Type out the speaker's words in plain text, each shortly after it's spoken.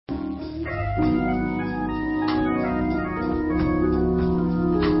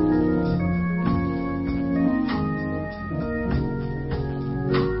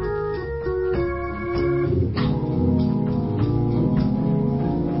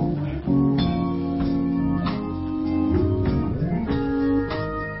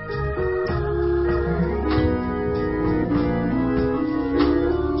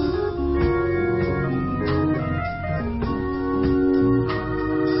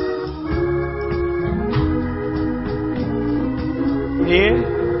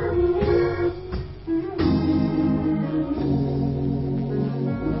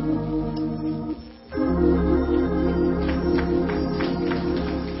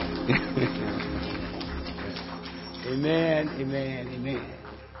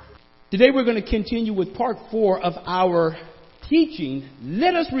Today we're going to continue with part 4 of our teaching.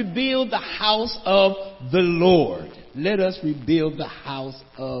 Let us rebuild the house of the Lord. Let us rebuild the house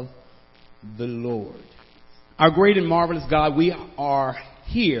of the Lord. Our great and marvelous God, we are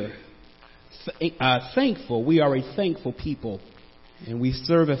here thankful. We are a thankful people, and we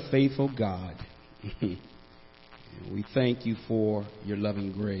serve a faithful God. We thank you for your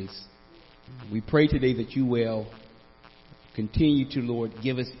loving grace. We pray today that you will continue to, Lord,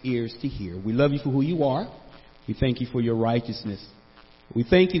 give us ears to hear. We love you for who you are. We thank you for your righteousness. We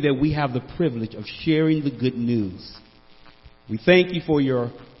thank you that we have the privilege of sharing the good news. We thank you for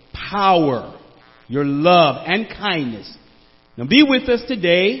your power, your love, and kindness. Now be with us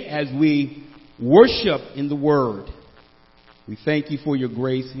today as we worship in the Word. We thank you for your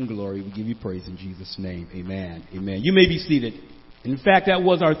grace and glory. We give you praise in Jesus' name. Amen. Amen. You may be seated. In fact, that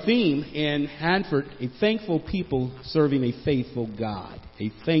was our theme in Hanford, a thankful people serving a faithful God.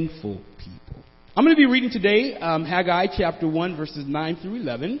 A thankful people. I'm going to be reading today Haggai chapter 1, verses 9 through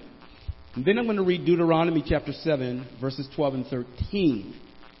 11. And then I'm going to read Deuteronomy chapter 7, verses 12 and 13.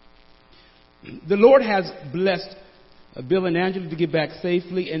 The Lord has blessed Bill and Angela to get back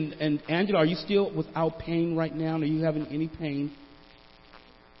safely. And Angela, are you still without pain right now? Are you having any pain?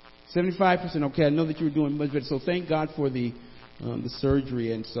 75%. Okay, I know that you were doing much better. So thank God for the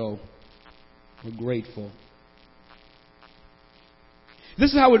surgery, and so we're grateful.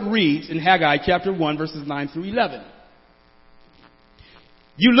 This is how it reads in Haggai chapter 1, verses 9 through 11.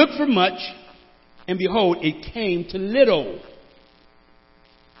 You looked for much, and behold, it came to little.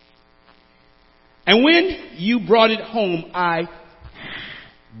 And when you brought it home, I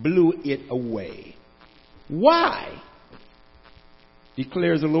blew it away. Why?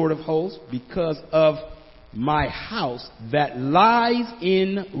 Declares the Lord of hosts, because of my house that lies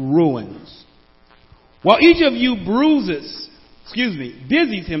in ruins. While each of you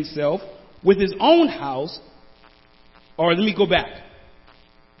busies himself with his own house. Or let me go back.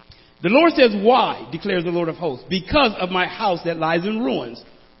 The Lord says, why, declares the Lord of hosts? Because of my house that lies in ruins,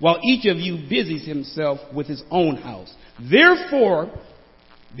 while each of you busies himself with his own house. Therefore,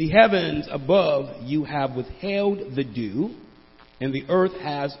 the heavens above you have withheld the dew, and the earth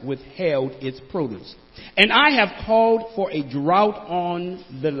has withheld its produce. And I have called for a drought on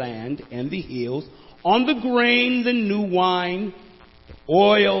the land and the hills, on the grain, the new wine,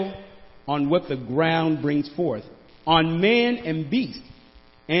 oil, on what the ground brings forth, on man and beast,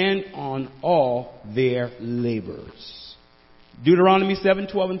 and on all their labors. Deuteronomy 7,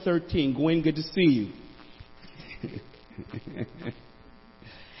 12, and 13. Gwen, good to see you.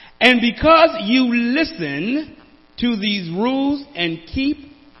 And because you listen to these rules and keep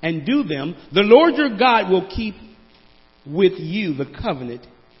and do them, the Lord your God will keep with you the covenant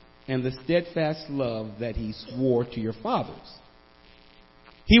and the steadfast love that he swore to your fathers.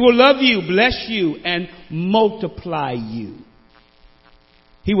 He will love you, bless you, and multiply you.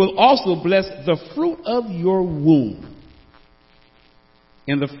 He will also bless the fruit of your womb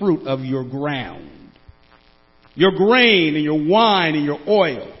and the fruit of your ground, your grain and your wine and your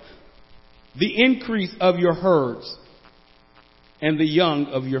oil, the increase of your herds and the young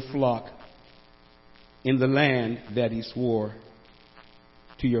of your flock in the land that he swore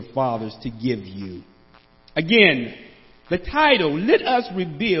to your fathers to give you. Again, the title, Let Us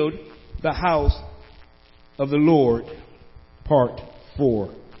Rebuild the House of the Lord, Part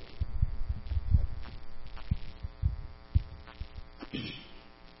 4.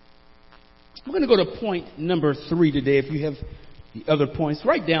 We're going to go to point number 3 today. If you have the other points,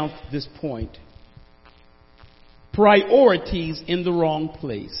 write down this point. Priorities in the wrong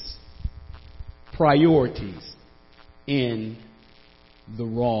place. Priorities in the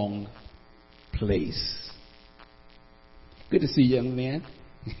wrong place. Good to see you, young man.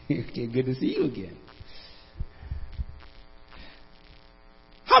 Okay, good to see you again.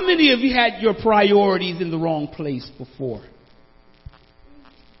 How many of you had your priorities in the wrong place before?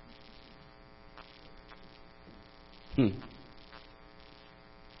 You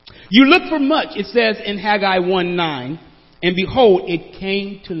look for much, it says in Haggai 1:9, and behold, it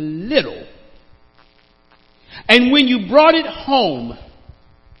came to little. And when you brought it home,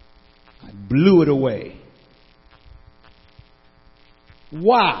 I blew it away.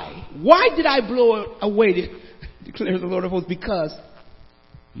 Why? Why did I blow it away, declares the Lord of hosts? Because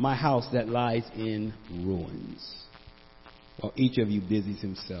my house that lies in ruins. While each of you busies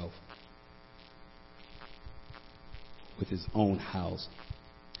himself with his own house.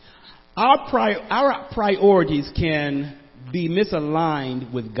 Our priorities can be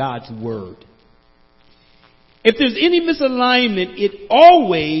misaligned with God's word. If there's any misalignment, it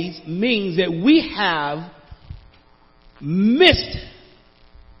always means that we have missed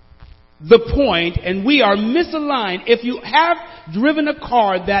the point and we are misaligned. If you have driven a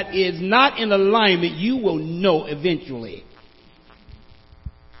car that is not in alignment, you will know eventually.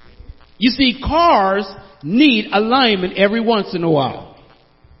 You see, cars need alignment every once in a while.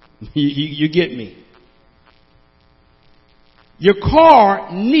 You get me? Your car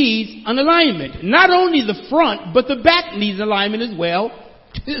needs an alignment. Not only the front, but the back needs alignment as well,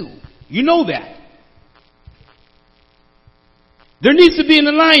 too. You know that. There needs to be an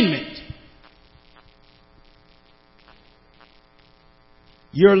alignment.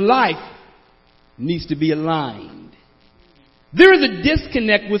 Your life needs to be aligned. There is a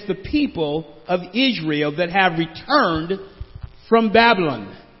disconnect with the people of Israel that have returned from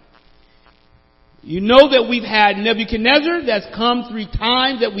Babylon. You know that we've had Nebuchadnezzar that's come 3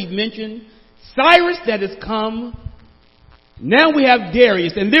 times that we've mentioned. Cyrus that has come. Now we have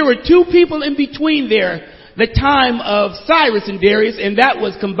Darius. And there were 2 people in between there, the time of Cyrus and Darius, and that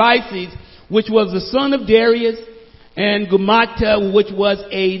was Cambyses, which was the son of Darius, and Gumata, which was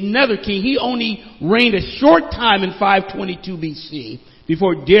another king. He only reigned a short time in 522 BC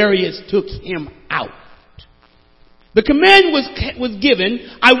before Darius took him out. The command was given,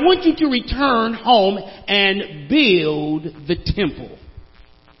 I want you to return home and build the temple.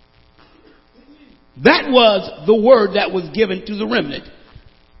 That was the word that was given to the remnant.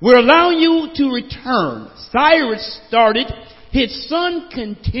 We're allowing you to return. Cyrus started, his son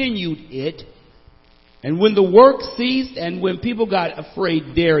continued it, and when the work ceased and when people got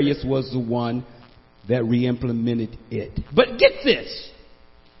afraid, Darius was the one that re-implemented it. But get this.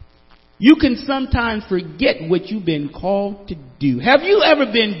 You can sometimes forget what you've been called to do. Have you ever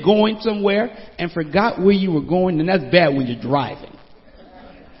been going somewhere and forgot where you were going? And that's bad when you're driving.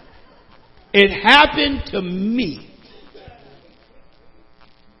 It happened to me.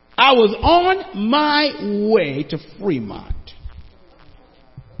 I was on my way to Fremont.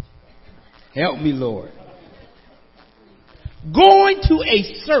 Help me, Lord. Going to a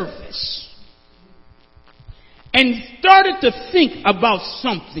service and started to think about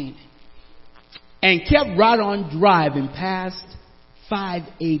something. And kept right on driving past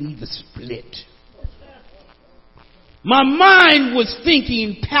 580 the split. My mind was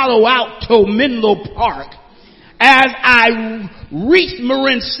thinking Palo Alto, Menlo Park, as I reached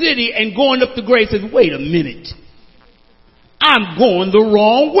Marin City and going up the grade said, wait a minute. I'm going the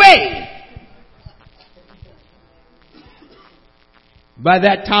wrong way. By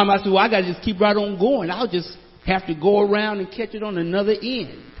that time I said, well, I got to just keep right on going. I'll just have to go around and catch it on another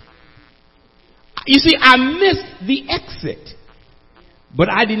end. You see, I missed the exit, but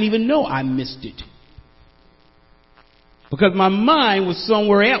I didn't even know I missed it because my mind was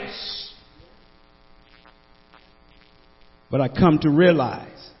somewhere else. But I come to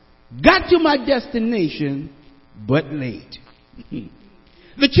realize, got to my destination, but late.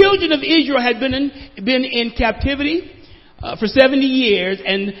 The children of Israel had been in captivity for 70 years,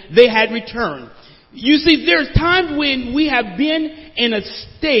 and they had returned. You see, there's times when we have been in a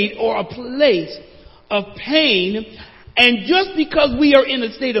state or a place of pain, and just because we are in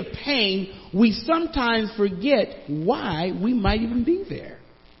a state of pain, we sometimes forget why we might even be there.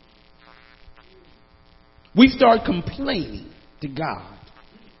 We start complaining to God.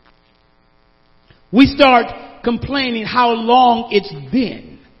 We start complaining how long it's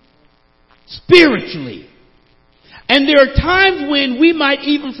been spiritually. And there are times when we might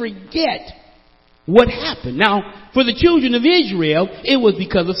even forget what happened. Now, for the children of Israel, it was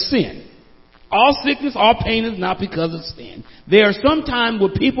because of sin. All sickness, all pain is not because of sin. There are some times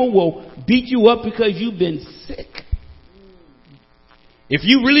where people will beat you up because you've been sick. If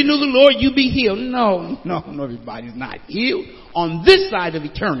you really knew the Lord, you'd be healed. No, everybody's not healed on this side of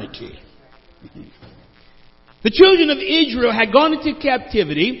eternity. The children of Israel had gone into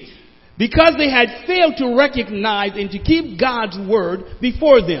captivity because they had failed to recognize and to keep God's word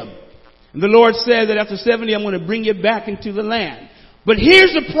before them. And the Lord said that after 70, I'm going to bring you back into the land. But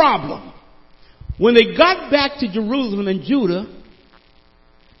here's the problem. When they got back to Jerusalem and Judah,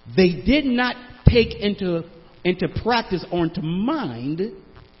 they did not take into practice or into mind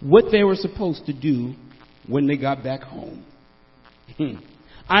what they were supposed to do when they got back home.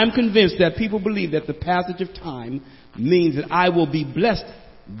 I'm convinced that people believe that the passage of time means that I will be blessed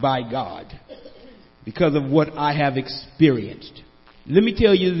by God because of what I have experienced. Let me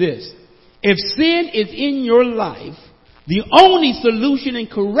tell you this. If sin is in your life, the only solution and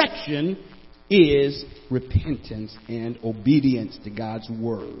correction is repentance and obedience to God's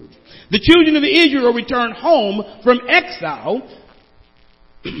word. The children of Israel returned home from exile,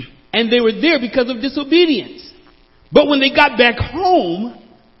 and they were there because of disobedience. But when they got back home,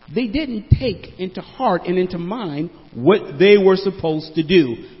 they didn't take into heart and into mind what they were supposed to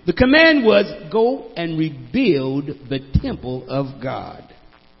do. The command was, go and rebuild the temple of God.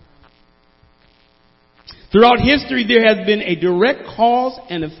 Throughout history, there has been a direct cause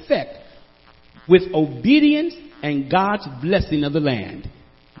and effect with obedience and God's blessing of the land.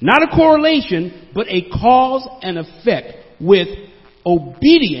 Not a correlation, but a cause and effect with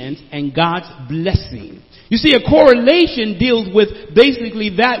obedience and God's blessing. You see, a correlation deals with basically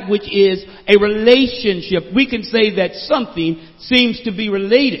that which is a relationship. We can say that something seems to be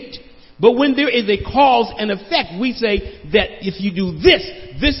related. But when there is a cause and effect, we say that if you do this,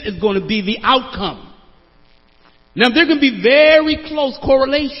 this is going to be the outcome. Now, there can be very close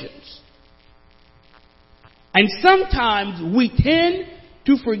correlations. And sometimes we tend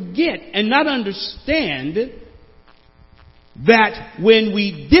to forget and not understand that when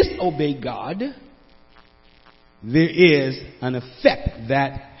we disobey God, there is an effect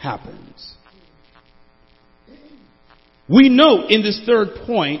that happens. We note in this third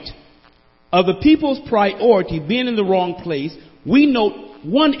point of the people's priority being in the wrong place, we note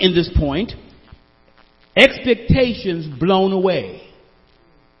one in this point, expectations blown away.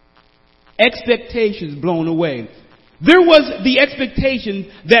 Expectations blown away. There was the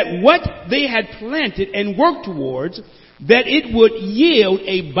expectation that what they had planted and worked towards, that it would yield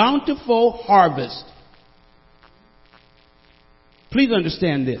a bountiful harvest. Please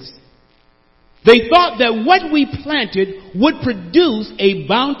understand this. They thought that what we planted would produce a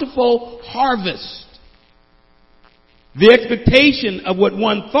bountiful harvest. The expectation of what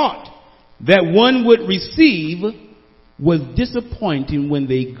one thought that one would receive was disappointing when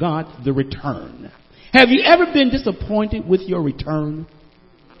they got the return. Have you ever been disappointed with your return?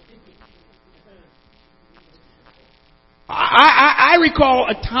 I recall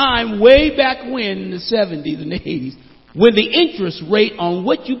a time way back when in the 70s and the 80s when the interest rate on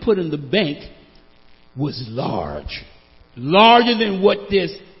what you put in the bank was large. Larger than what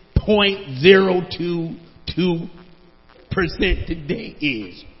this 0.022% today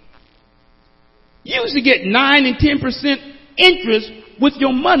is. You used to get 9 and 10% interest with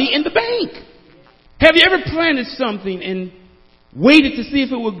your money in the bank. Have you ever planted something and waited to see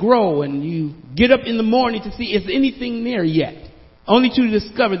if it would grow, and you get up in the morning to see is anything there yet, only to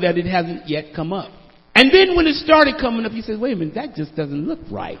discover that it hasn't yet come up? And then when it started coming up, you said, wait a minute, that just doesn't look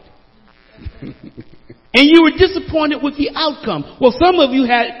right. And you were disappointed with the outcome. Well, some of you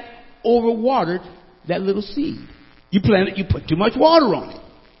had overwatered that little seed. You planted, you put too much water on it.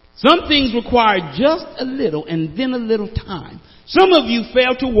 Some things require just a little and then a little time. Some of you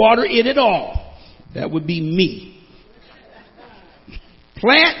failed to water it at all. That would be me.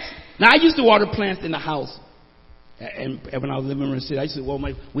 Plants. Now, I used to water plants in the house. And when I was living in the city, I used to,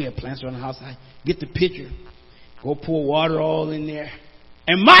 we had plants around the house. I get the pitcher, go pour water all in there.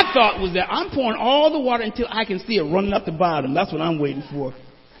 And my thought was that I'm pouring all the water until I can see it running up the bottom. That's what I'm waiting for.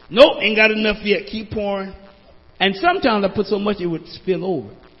 Nope, ain't got enough yet. Keep pouring. And sometimes I put so much it would spill over.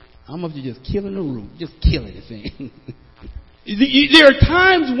 I'm up to just killing the root, just killing the thing. There are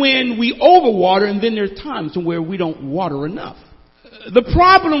times when we overwater, and then there are times where we don't water enough. The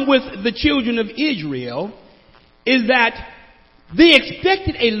problem with the children of Israel is that they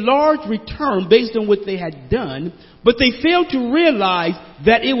expected a large return based on what they had done, but they failed to realize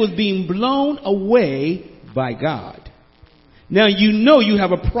that it was being blown away by God. Now, you know you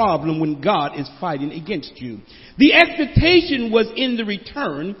have a problem when God is fighting against you. The expectation was in the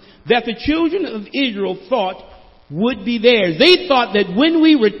return that the children of Israel thought would be theirs. They thought that when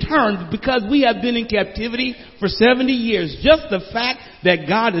we returned, because we have been in captivity for 70 years, just the fact that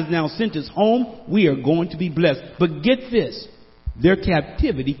God has now sent us home, we are going to be blessed. But get this, their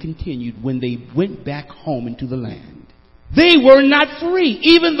captivity continued when they went back home into the land. They were not free,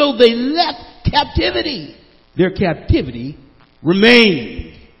 even though they left captivity. Their captivity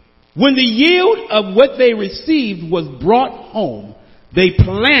remained. When the yield of what they received was brought home, they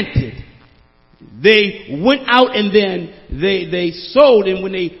planted. They went out and then they sowed, and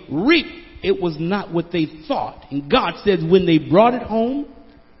when they reaped it was not what they thought. And God says when they brought it home,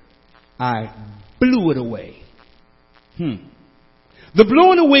 I blew it away. The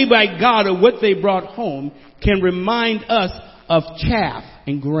blowing away by God of what they brought home can remind us of chaff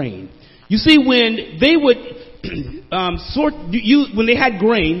and grain. You see, when they would when they had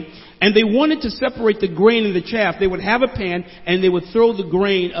grain and they wanted to separate the grain and the chaff, they would have a pan and they would throw the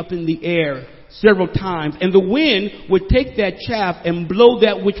grain up in the air several times, and the wind would take that chaff and blow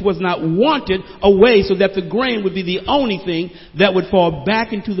that which was not wanted away, so that the grain would be the only thing that would fall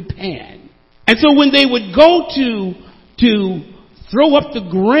back into the pan. And so when they would go to throw up the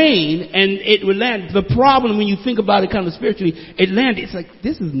grain and it would land, the problem when you think about it kind of spiritually, it landed, it's like,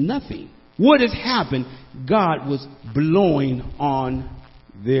 this is nothing. What has happened? God was blowing on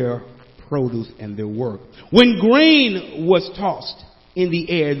their produce and their work. When grain was tossed in the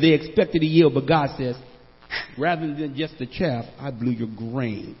air, they expected a yield, but God says, rather than just the chaff, I blew your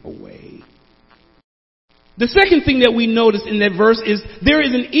grain away. The second thing that we notice in that verse is there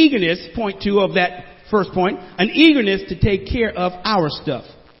is an eagerness, point 2 of that first point, an eagerness to take care of our stuff.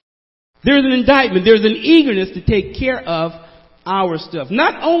 There's an indictment, there's an eagerness to take care of our stuff.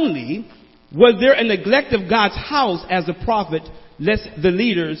 Not only was there a neglect of God's house, as the prophet lets the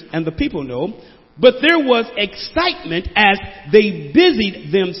leaders and the people know, but there was excitement as they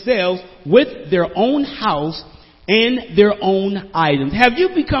busied themselves with their own house and their own items. Have you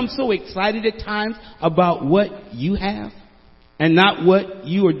become so excited at times about what you have and not what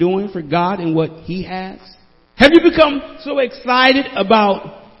you are doing for God and what He has? Have you become so excited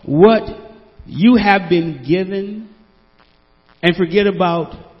about what you have been given and forget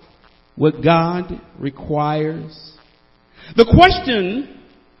about what God requires? The question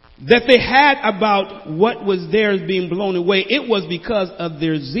that they had about what was theirs being blown away, it was because of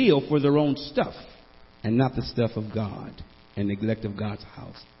their zeal for their own stuff and not the stuff of God and neglect of God's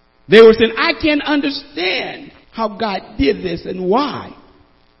house. They were saying, I can't understand how God did this and why.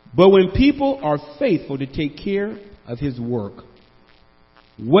 But when people are faithful to take care of His work,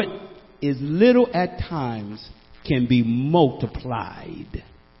 what is little at times can be multiplied.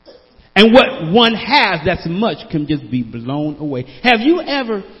 And what one has that's much can just be blown away. Have you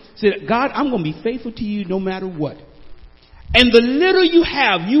ever said, God, I'm going to be faithful to you no matter what? And the little you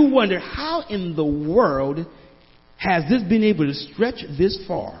have, you wonder, how in the world has this been able to stretch this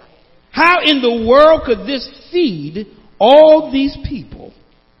far? How in the world could this feed all these people?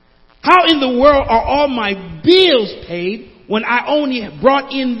 How in the world are all my bills paid when I only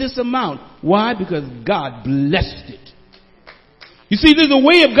brought in this amount? Why? Because God blessed it. You see, there's a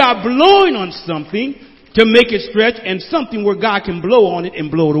way of God blowing on something to make it stretch, and something where God can blow on it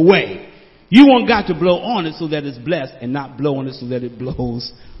and blow it away. You want God to blow on it so that it's blessed, and not blow on it so that it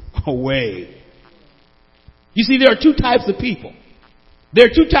blows away. You see, there are two types of people. There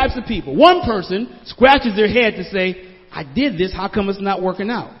are two types of people. One person scratches their head to say, I did this, how come it's not working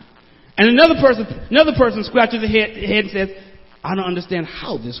out? And another person scratches their head and says, I don't understand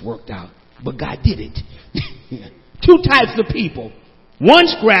how this worked out, but God did it. Two types of people. One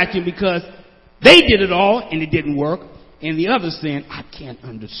scratching because they did it all and it didn't work, and the other saying, I can't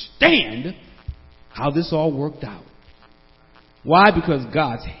understand how this all worked out. Why? Because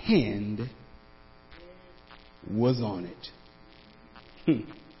God's hand was on it.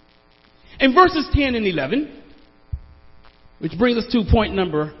 In verses 10 and 11, which brings us to point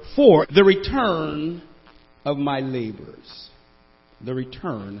number 4, the return of my labors. The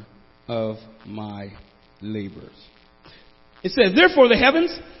return of my labors. It says, therefore the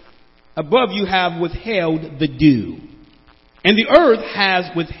heavens above you have withheld the dew, and the earth has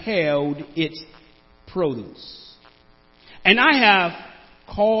withheld its produce. And I have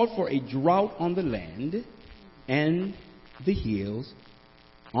called for a drought on the land and the hills,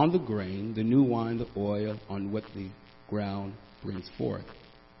 on the grain, the new wine, the oil, on what the ground brings forth,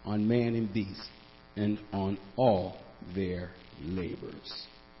 on man and beast, and on all their labors.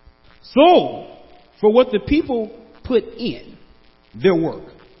 So, for what the people put in their work,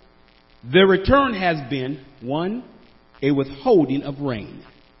 their return has been, 1, a withholding of rain.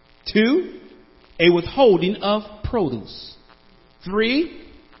 2, a withholding of produce. 3,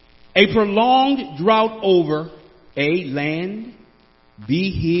 a prolonged drought over A, land,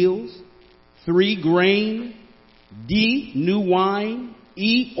 B, hills, 3, grain, D, new wine,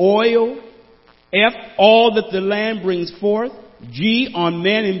 E, oil, F, all that the land brings forth, G, on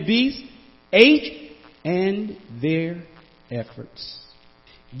man and beast, H, and their efforts.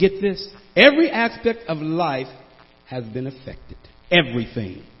 Get this. Every aspect of life has been affected.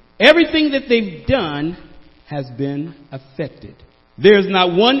 Everything. Everything that they've done has been affected. There's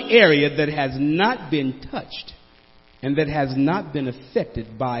not one area that has not been touched and that has not been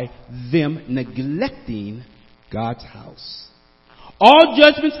affected by them neglecting God's house. All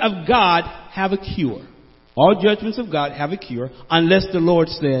judgments of God have a cure. All judgments of God have a cure unless the Lord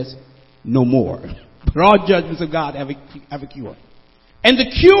says no more. But all judgments of God have a cure. And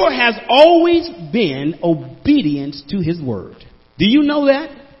the cure has always been obedience to his word. Do you know that?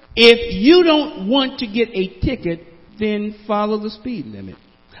 If you don't want to get a ticket, then follow the speed limit.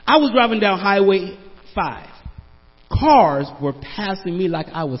 I was driving down Highway 5. Cars were passing me like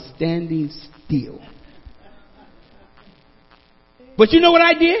I was standing still. But you know what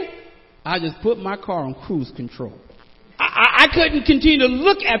I did? I just put my car on cruise control. I couldn't continue to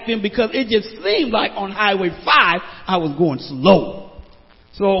look at them because it just seemed like on Highway 5 I was going slow.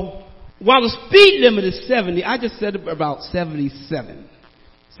 So while the speed limit is 70, I just set it about 77,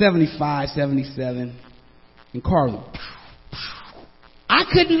 75, 77, and cars. I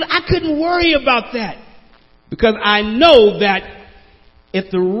couldn't worry about that because I know that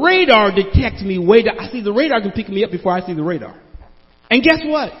if the radar detects me way down, I see the radar can pick me up before I see the radar. And guess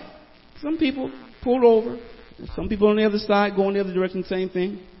what? Some people pull over. Some people on the other side go in the other direction, same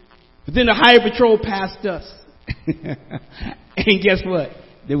thing. But then the highway patrol passed us. And guess what?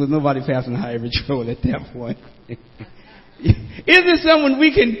 There was nobody passing the highway patrol at that point. Isn't someone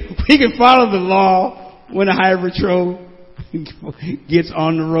we can follow the law when the highway patrol gets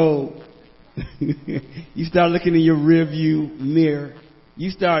on the road? You start looking in your rear view mirror.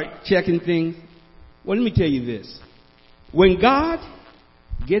 You start checking things. Well, let me tell you this. When God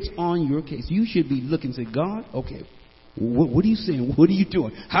gets on your case, you should be looking and say, God, okay, what are you saying? What are you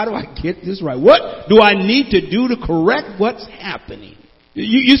doing? How do I get this right? What do I need to do to correct what's happening?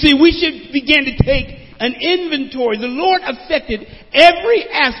 You see, we should begin to take an inventory. The Lord affected every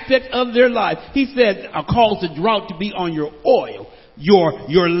aspect of their life. He said, I cause the drought to be on your oil,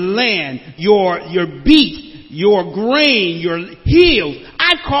 your land, your beast, your grain, your hills.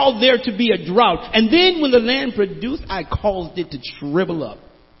 I called there to be a drought. And then when the land produced, I caused it to shrivel up.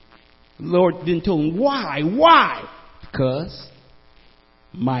 The Lord then told him, why? Why? Because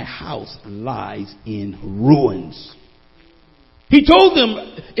my house lies in ruins. He told them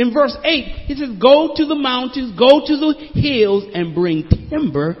in verse 8, he says, go to the mountains, go to the hills and bring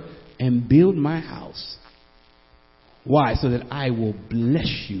timber and build my house. Why? So that I will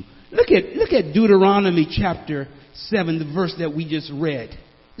bless you. Look at Deuteronomy chapter 7, the verse that we just read.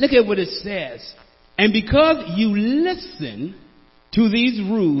 Look at what it says. And because you listen to these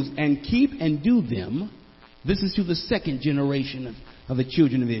rules and keep and do them, this is to the second generation of the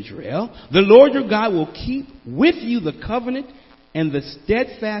children of Israel, the Lord your God will keep with you the covenant and the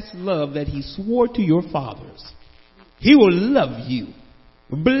steadfast love that he swore to your fathers. He will love you,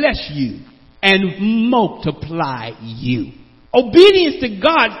 bless you, and multiply you. Obedience to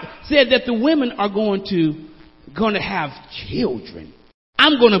God said that the women are going to have children.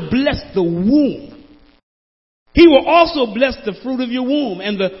 I'm going to bless the womb. He will also bless the fruit of your womb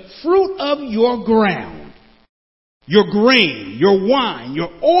and the fruit of your ground, your grain, your wine, your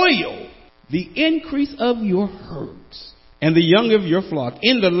oil, the increase of your herds, and the young of your flock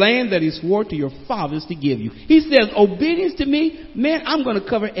in the land that he swore to your fathers to give you. He says, obedience to me, man, I'm going to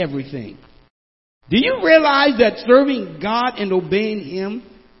cover everything. Do you realize that serving God and obeying him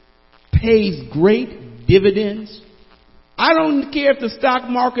pays great dividends? I don't care if the stock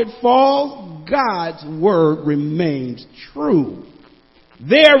market falls, God's word remains true.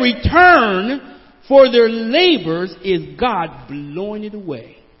 Their return for their labors is God blowing it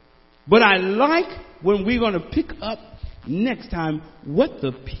away. But I like when we're going to pick up next time what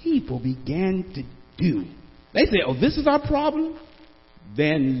the people began to do. They say, oh, this is our problem?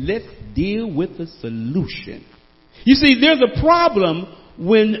 Then let's deal with the solution. You see, there's a problem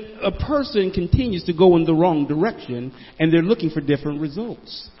when a person continues to go in the wrong direction and they're looking for different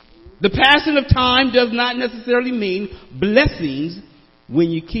results. The passing of time does not necessarily mean blessings when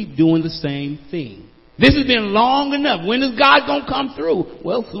you keep doing the same thing. This has been long enough. When is God going to come through?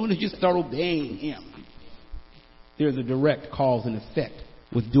 Well, as soon as you start obeying him. There's a direct cause and effect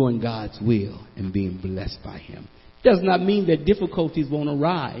with doing God's will and being blessed by him. Does not mean that difficulties won't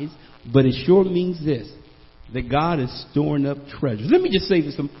arise, but it sure means this, that God is storing up treasures. Let me just say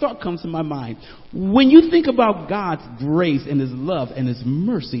this, some thought comes to my mind. When you think about God's grace and his love and his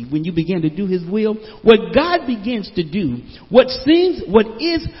mercy, when you begin to do his will, what God begins to do, what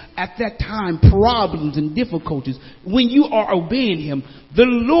is at that time problems and difficulties, when you are obeying him, the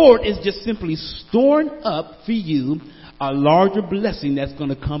Lord is just simply storing up for you a larger blessing that's going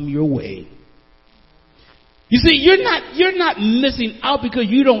to come your way. You see, you're not missing out because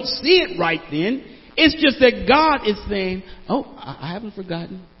you don't see it right then. It's just that God is saying, oh, I haven't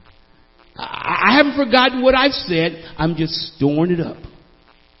forgotten. I haven't forgotten what I've said. I'm just storing it up.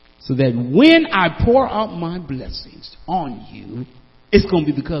 So that when I pour out my blessings on you, it's going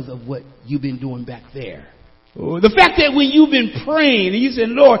to be because of what you've been doing back there. The fact that when you've been praying and you said,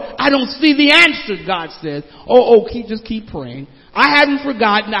 Lord, I don't see the answer, God says, just keep praying. I haven't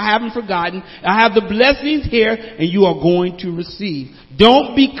forgotten. I have the blessings here and you are going to receive.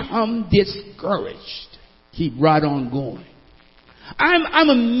 Don't become discouraged. Keep right on going. I'm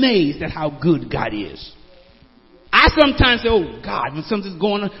amazed at how good God is. I sometimes say, oh God, when something's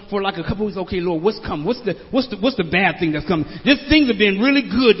going on for like a couple weeks, okay, Lord, what's coming? What's the bad thing that's coming? Things have been really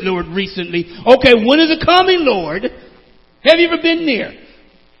good, Lord, recently. Okay, when is it coming, Lord? Have you ever been there?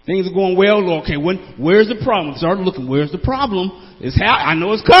 Things are going well, Lord. Okay, where's the problem? Start looking, where's the problem? I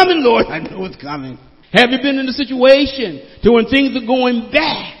know it's coming, Lord. I know it's coming. Have you been in a situation to when things are going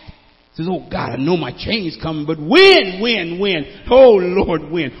bad? Says, oh God, I know my change is coming, but when? Oh Lord,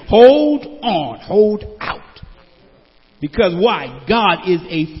 when? Hold on, hold out. Because why? God is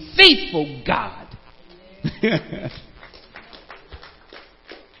a faithful God.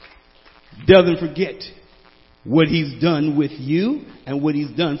 Doesn't forget what he's done with you and what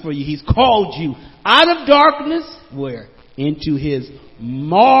he's done for you. He's called you out of darkness, where? Into his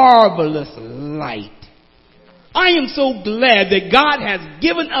marvelous light. I am so glad that God has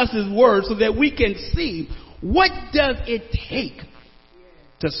given us his word so that we can see what does it take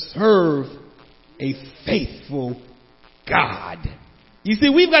to serve a faithful God. You see,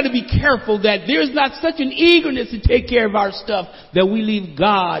 we've got to be careful that there's not such an eagerness to take care of our stuff that we leave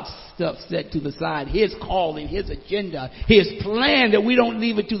God's stuff set to the side. His calling, his agenda, his plan, that we don't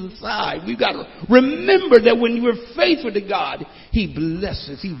leave it to the side. We've got to remember that when we're faithful to God, he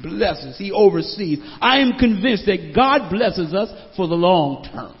blesses, he oversees. I am convinced that God blesses us for the long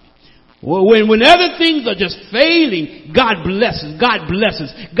term. Well, when other things are just failing, God blesses. God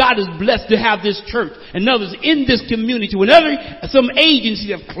is blessed to have this church and others in this community. When some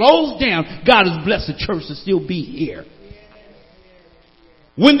agencies have closed down, God has blessed the church to still be here.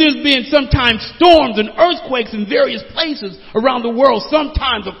 When there's been sometimes storms and earthquakes in various places around the world,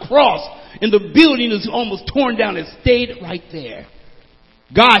 sometimes across, and the building is almost torn down, it stayed right there.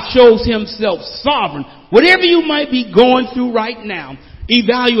 God shows himself sovereign. Whatever you might be going through right now,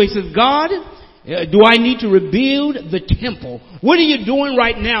 evaluate. Says, God, do I need to rebuild the temple? What are you doing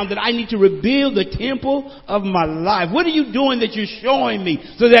right now that I need to rebuild the temple of my life? What are you doing that you're showing me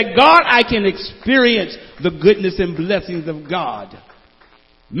so that, God, I can experience the goodness and blessings of God?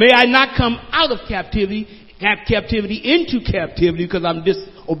 May I not come out of captivity into captivity because I'm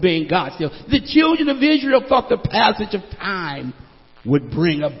disobeying God still. The children of Israel thought the passage of time would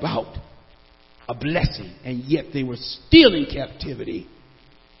bring about a blessing, and yet they were still in captivity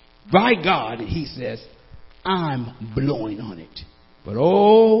by God. And he says, I'm blowing on it. But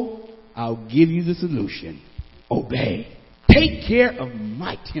I'll give you the solution. Obey. Take care of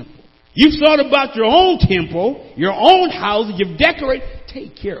my temple. You've thought about your own temple, your own house, you've decorated.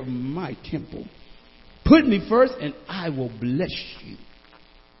 Take care of my temple. Put me first and I will bless you.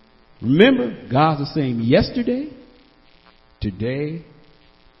 Remember, God's the same yesterday, today,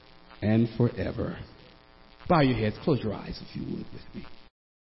 and forever. Bow your heads, close your eyes if you would with me.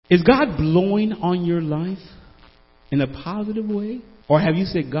 Is God blowing on your life in a positive way? Or have you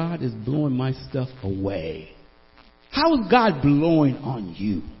said, God is blowing my stuff away? How is God blowing on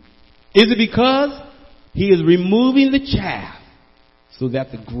you? Is it because he is removing the chaff so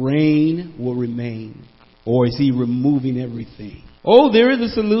that the grain will remain? Or is he removing everything? There is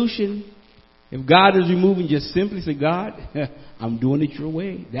a solution. If God is removing, just simply say, God, I'm doing it your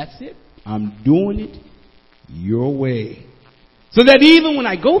way. That's it. I'm doing it your way. So that even when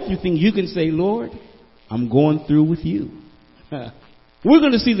I go through things, you can say, Lord, I'm going through with you. We're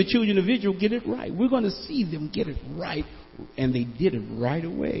going to see the children of Israel get it right. We're going to see them get it right. And they did it right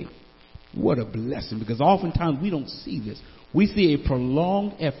away. What a blessing. Because oftentimes we don't see this. We see a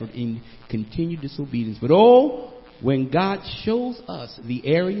prolonged effort in continued disobedience. But when God shows us the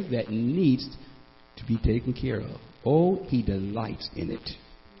areas that needs to be taken care of, he delights in it.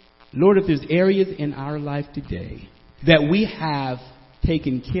 Lord, if there's areas in our life today that we have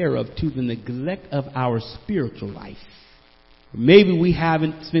taken care of to the neglect of our spiritual life, maybe we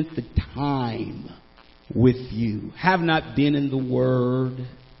haven't spent the time with you, have not been in the Word,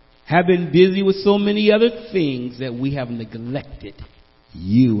 have been busy with so many other things that we have neglected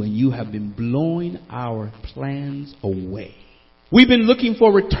you, and you have been blowing our plans away. We've been looking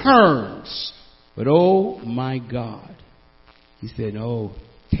for returns, but my God, he said,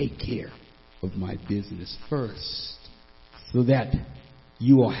 take care of my business first so that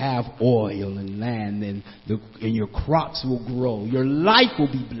you will have oil and land and your crops will grow. Your life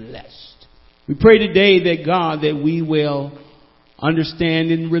will be blessed. We pray today that, God, that we will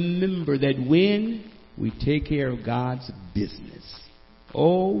understand and remember that when we take care of God's business,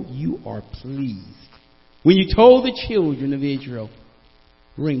 oh, you are pleased. When you told the children of Israel,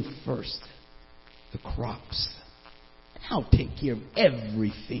 bring first the crops, and I'll take care of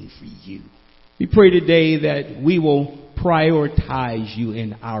everything for you. We pray today that we will prioritize you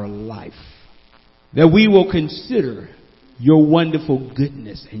in our life, that we will consider your wonderful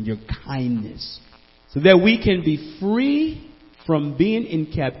goodness and your kindness, so that we can be free from being in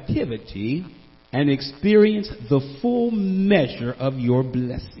captivity and experience the full measure of your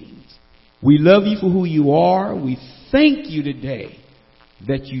blessings. We love you for who you are. We thank you today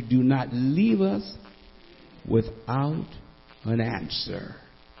that you do not leave us without an answer.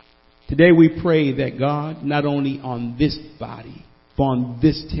 Today we pray that, God, not only on this body, but on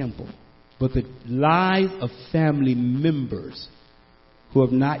this temple, but the lives of family members who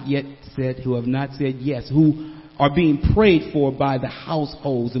have not said yes, who are being prayed for by the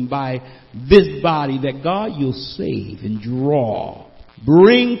households and by this body, that, God, you'll save and draw.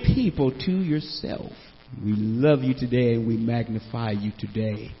 Bring people to yourself. We love you today and we magnify you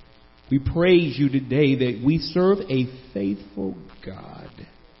today. We praise you today that we serve a faithful God.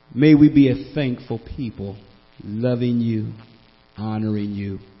 May we be a thankful people, loving you, honoring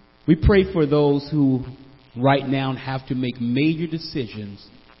you. We pray for those who right now have to make major decisions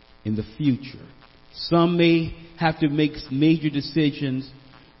in the future. Some may have to make major decisions,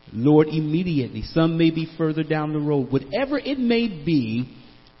 Lord, immediately. Some may be further down the road. Whatever it may be,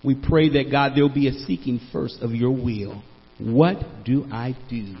 we pray that, God, there will be a seeking first of your will. What do I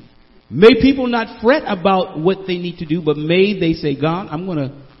do? May people not fret about what they need to do, but may they say, God, I'm going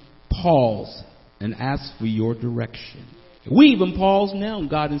to pause and ask for your direction. We even pause now,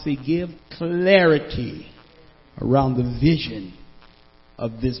 God, and say, give clarity around the vision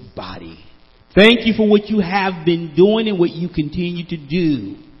of this body. Thank you for what you have been doing and what you continue to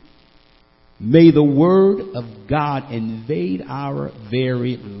do. May the word of God invade our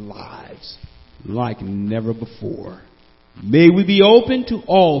very lives like never before. May we be open to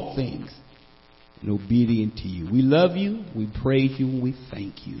all things and obedient to you. We love you, we praise you, and we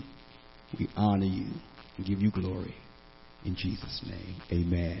thank you. We honor you and give you glory. In Jesus' name,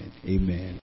 amen. Amen.